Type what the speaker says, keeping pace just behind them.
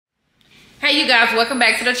Hey you guys, welcome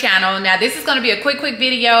back to the channel. Now this is going to be a quick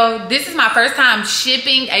video. This is my first time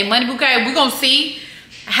shipping a money bouquet. We're going to see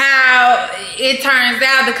how it turns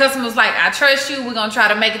out. The customer was like, I trust you, we're going to try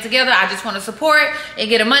to make it together. I just want to support and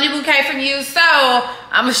get a money bouquet from you. So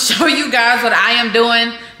I'm going to show you guys what I am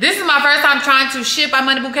doing. This is my first time trying to ship a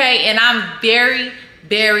money bouquet and I'm very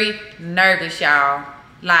nervous, y'all.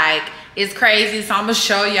 Like, it's crazy. So I'm going to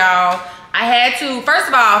show y'all. I had to, first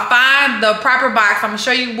of all, find the proper box. I'm gonna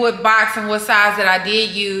show you what box and what size that I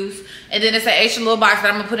did use. And then it's an extra little box that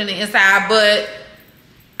I'm gonna put in the inside. But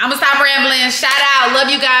I'm gonna stop rambling. Shout out, love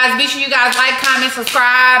you guys. Make sure you guys like, comment,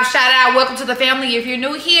 subscribe. Shout out, welcome to the family. If you're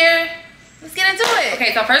new here, let's get into it.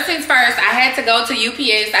 Okay, so first things first, I had to go to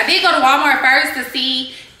UPS. I did go to Walmart first to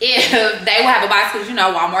see if they will have a box, because you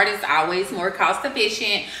know Walmart is always more cost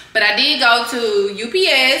efficient. But I did go to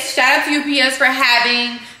UPS. Shout out to UPS for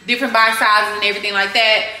having different box sizes and everything like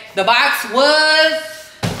that. The box was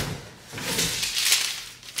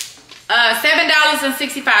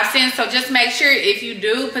 $7.65. So just make sure, if you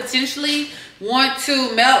do potentially want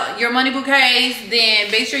to melt your money bouquets, then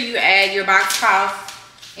make sure you add your box cost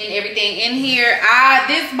and everything in here.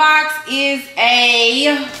 This box is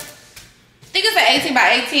I think it's an 18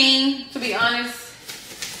 by 18, to be honest.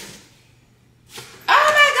 Oh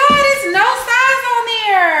my God, it's no size on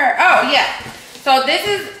there. Oh yeah. So this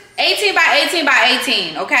is 18 by 18 by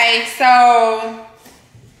 18, okay? So,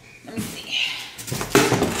 let me see.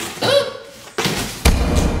 Ooh.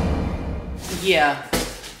 Yeah.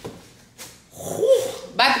 Whew.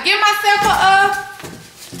 About to give myself a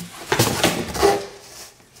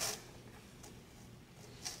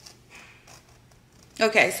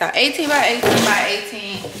okay, so 18 by 18 by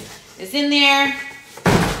 18 is in there.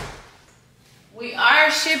 We are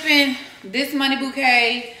shipping this money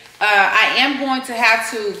bouquet. I am going to have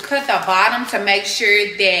to cut the bottom to make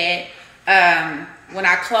sure that when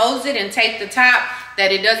I close it and tape the top,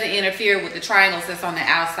 that it doesn't interfere with the triangles that's on the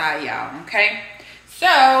outside, y'all, okay?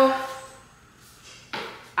 So,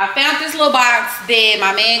 I found this little box that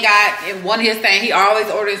my man got in one of his things. He always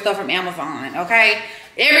orders stuff from Amazon, okay?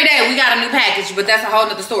 Every day we got a new package, but that's a whole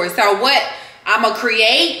nother story. So what, I'm gonna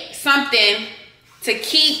create something to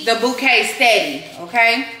keep the bouquet steady,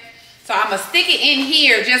 okay? So I'm gonna stick it in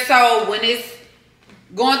here just so when it's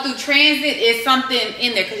going through transit, it's something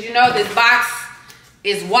in there. Cause you know this box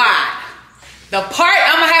is wide. The part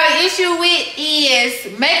I'm gonna have an issue with is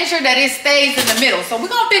making sure that it stays in the middle. So we're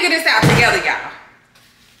gonna figure this out together, y'all.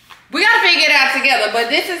 We gotta figure it out together. But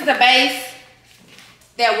this is the base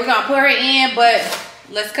that we're gonna put her in. But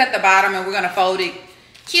let's cut the bottom and we're gonna fold it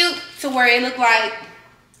cute to where it look like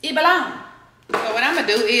it belongs. So what I'm gonna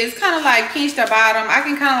do is kind of like pinch the bottom. I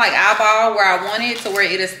can kind of like eyeball where I want it to where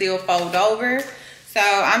it'll still fold over. So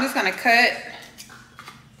I'm just gonna cut.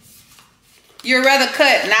 You'd rather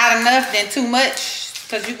cut not enough than too much,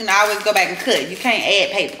 because you can always go back and cut. You can't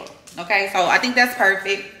add paper, okay? So I think that's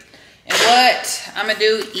perfect. And what I'm gonna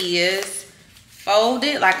do is fold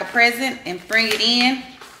it like a present and bring it in.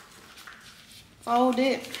 Fold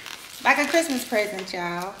it like a Christmas present,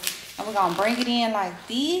 y'all. And we're gonna bring it in like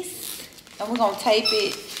this. And we're gonna tape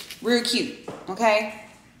it real cute, okay?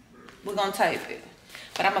 We're gonna tape it.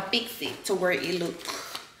 But I'm gonna fix it to where it look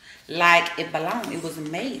like it belongs. It was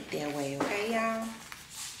made that way, okay, y'all?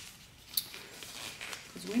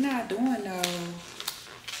 Because we're not doing no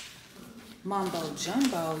mumbo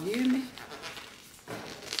jumbo, you hear me?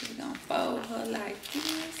 We're gonna fold her like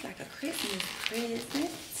this, like a Christmas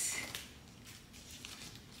present.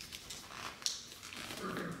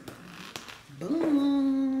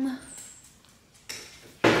 Boom.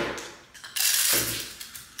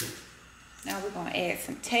 Now we're gonna add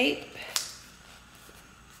some tape.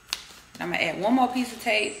 I'm gonna add one more piece of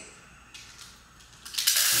tape.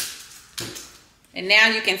 And now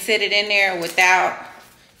you can set it in there without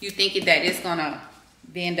you thinking that it's gonna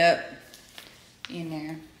bend up in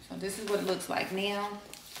there. So this is what it looks like now.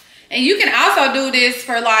 And you can also do this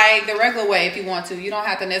for like the regular way if you want to. You don't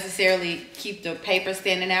have to necessarily keep the paper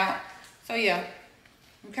standing out. So yeah,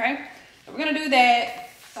 okay. So we're gonna do that.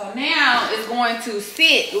 So now it's going to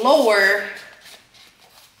sit lower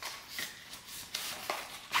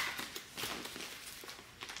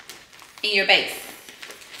in your base.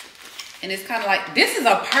 And it's kind of like, this is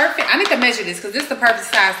a perfect, I need to measure this because this is the perfect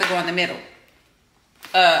size to go in the middle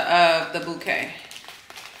of the bouquet.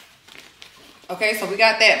 Okay, so we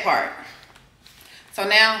got that part. So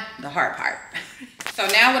now the hard part. So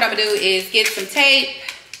now what I'm gonna do is get some tape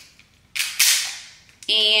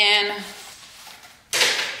and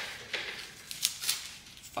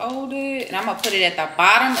fold it, and I'm gonna put it at the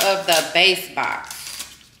bottom of the base box.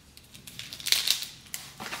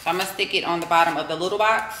 So I'm gonna stick it on the bottom of the little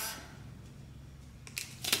box.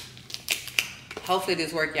 Hopefully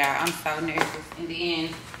this works, y'all. I'm so nervous. And then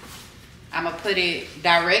I'm gonna put it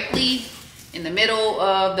directly in the middle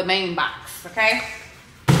of the main box, okay?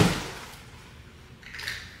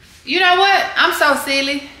 You know what? I'm so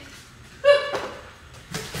silly.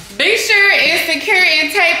 Be sure it's secure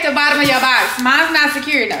and tape the bottom of your box. Mine's not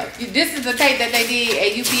secure though. This is the tape that they did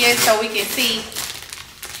at UPS so we can see.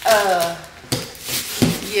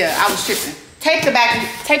 Yeah, I was tripping. Tape the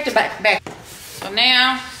back. So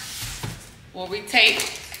now, we'll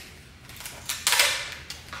retape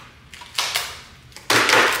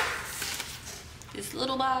this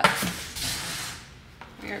little box.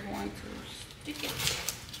 We are going to stick it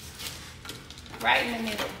right in the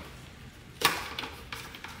middle.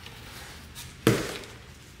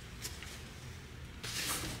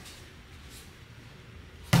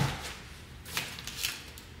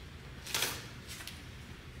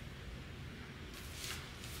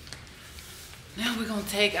 Now we're gonna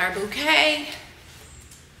take our bouquet.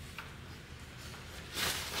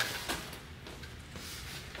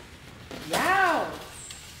 Wow.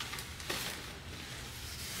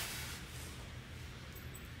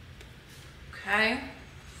 Okay.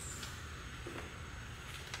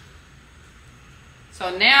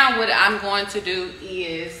 So now what I'm going to do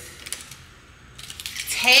is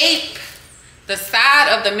tape the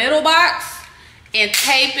side of the middle box and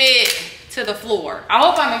tape it to the floor. I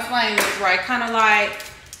hope I'm explaining this right. Kind of like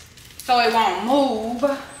so it won't move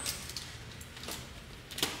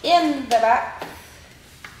in the box.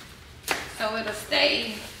 So it'll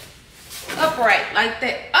stay upright like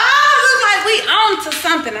that. Oh, looks like we on to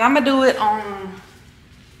something. And I'm gonna do it on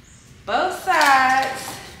both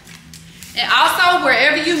sides. And also,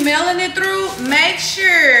 wherever you mailing it through, make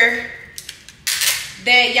sure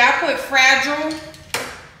that y'all put fragile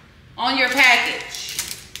on your package.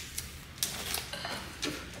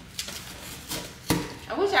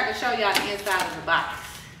 I wish I could show y'all the inside of the box.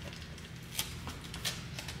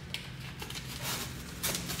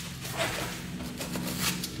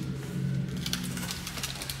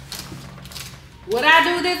 Would I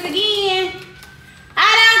do this again?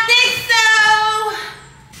 I don't think so.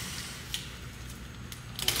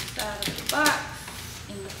 Inside of the box,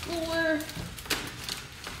 in the floor.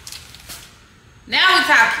 Now we're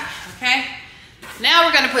talking, okay? Now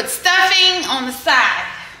we're gonna put stuffing on the side.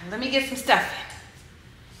 Let me get some stuffing.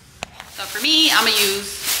 So for me, I'm gonna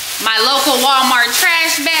use my local Walmart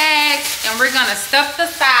trash bag and we're gonna stuff the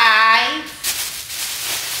sides.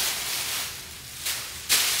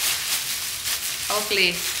 Hopefully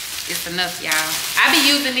it's enough, y'all. I be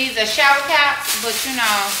using these as shower caps, but you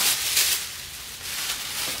know,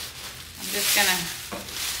 I'm just gonna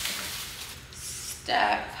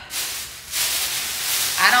stuff.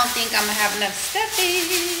 I don't think I'm gonna have enough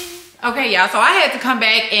stuffing. Okay, y'all, so I had to come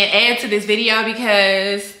back and add to this video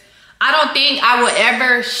because I don't think I will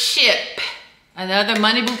ever ship another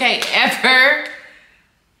money bouquet ever.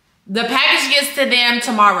 The package gets to them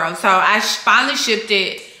tomorrow. So I finally shipped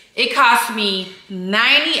it. It cost me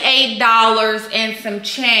 $98 and some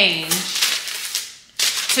change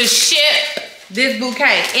to ship this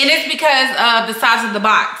bouquet. And it's because of the size of the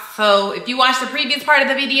box. So if you watched the previous part of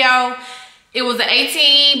the video, it was an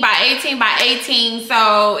 18 by 18 by 18.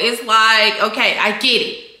 So it's like, okay, I get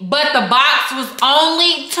it. But the box was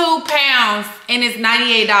only 2 pounds and it's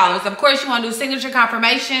 $98. Of course, you want to do signature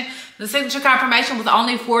confirmation. The signature confirmation was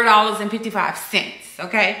only $4.55,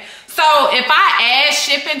 okay? So if I add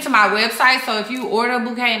shipping to my website, so if you order a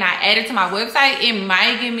bouquet and I add it to my website, it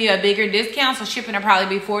might give me a bigger discount. So shipping will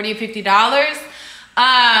probably be $40 or $50.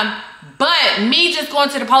 But me just going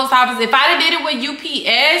to the post office, if I did it with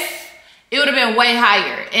UPS, it would have been way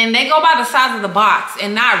higher. And they go by the size of the box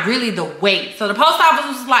and not really the weight. So the post office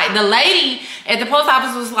was like, the lady at the post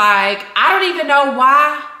office was like, I don't even know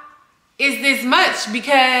why it's this much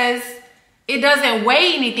because it doesn't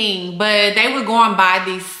weigh anything. But they were going by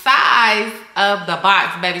the size of the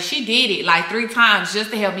box. Baby, she did it like 3 times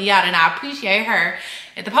just to help me out. And I appreciate her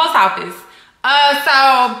at the post office.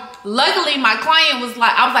 So luckily my client was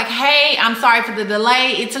like, I was like, hey, I'm sorry for the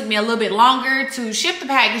delay. It took me a little bit longer to ship the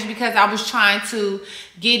package because I was trying to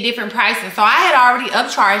get different pricing. So I had already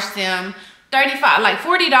upcharged them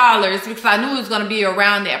 $40 because I knew it was going to be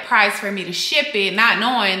around that price for me to ship it, not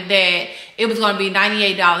knowing that it was going to be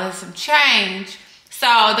 $98 and some change.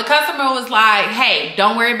 So the customer was like, hey,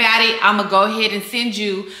 don't worry about it. I'm going to go ahead and send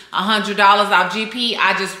you $100 off GP.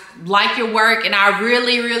 I just like your work and I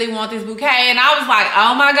really, really want this bouquet. And I was like,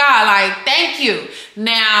 oh my God, like, thank you.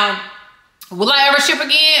 Now, will I ever ship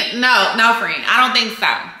again? No, friend. I don't think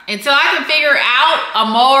so. Until I can figure out a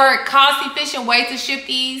more cost-efficient way to ship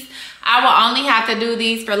these, I will only have to do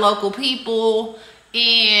these for local people.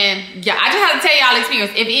 And yeah, I just have to tell y'all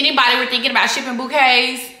experience. If anybody were thinking about shipping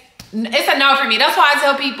bouquets, it's a no for me. That's why I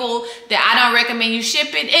tell people that I don't recommend you ship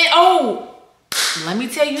it. And oh, let me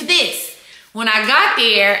tell you this. When I got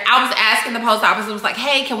there, I was asking the post office. It was like,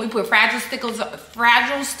 hey, can we put fragile stickers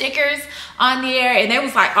on there? And they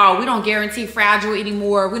was like, oh, we don't guarantee fragile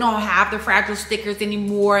anymore. We don't have the fragile stickers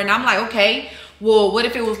anymore. And I'm like, okay, well, what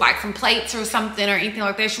if it was like some plates or something or anything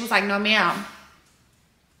like that? She was like, no, ma'am,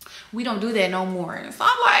 we don't do that no more. So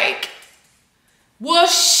I'm like, well,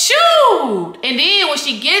 shoot. And then when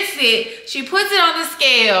she gets it, she puts it on the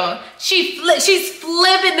scale. She's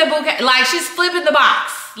flipping the bouquet, like she's flipping the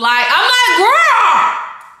box. Like, I'm like, girl,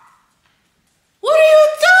 what are you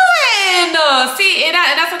doing? See, and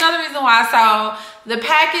that's another reason why. So the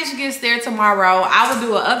package gets there tomorrow. I will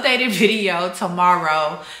do an updated video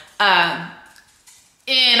tomorrow.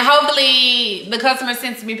 And hopefully the customer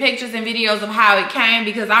sends me pictures and videos of how it came,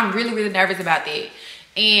 because I'm really, really nervous about that.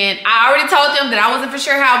 And I already told them that I wasn't for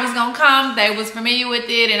sure how it was gonna come. They was familiar with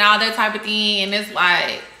it and all that type of thing. And it's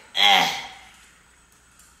like,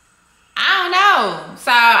 I don't know.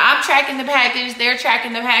 So I'm tracking the package. They're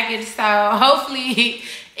tracking the package. So hopefully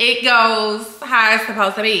it goes how it's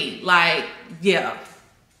supposed to be. Like, yeah.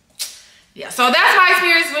 Yeah. So that's my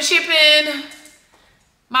experience with shipping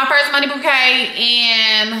my first money bouquet.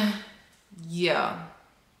 And yeah,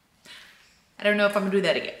 I don't know if I'm gonna do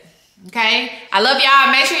that again. Okay. I love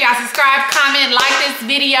y'all. Make sure y'all subscribe, comment, like this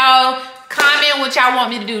video, comment what y'all want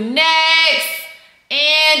me to do next.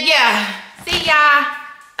 And yeah, see y'all.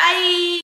 Bye.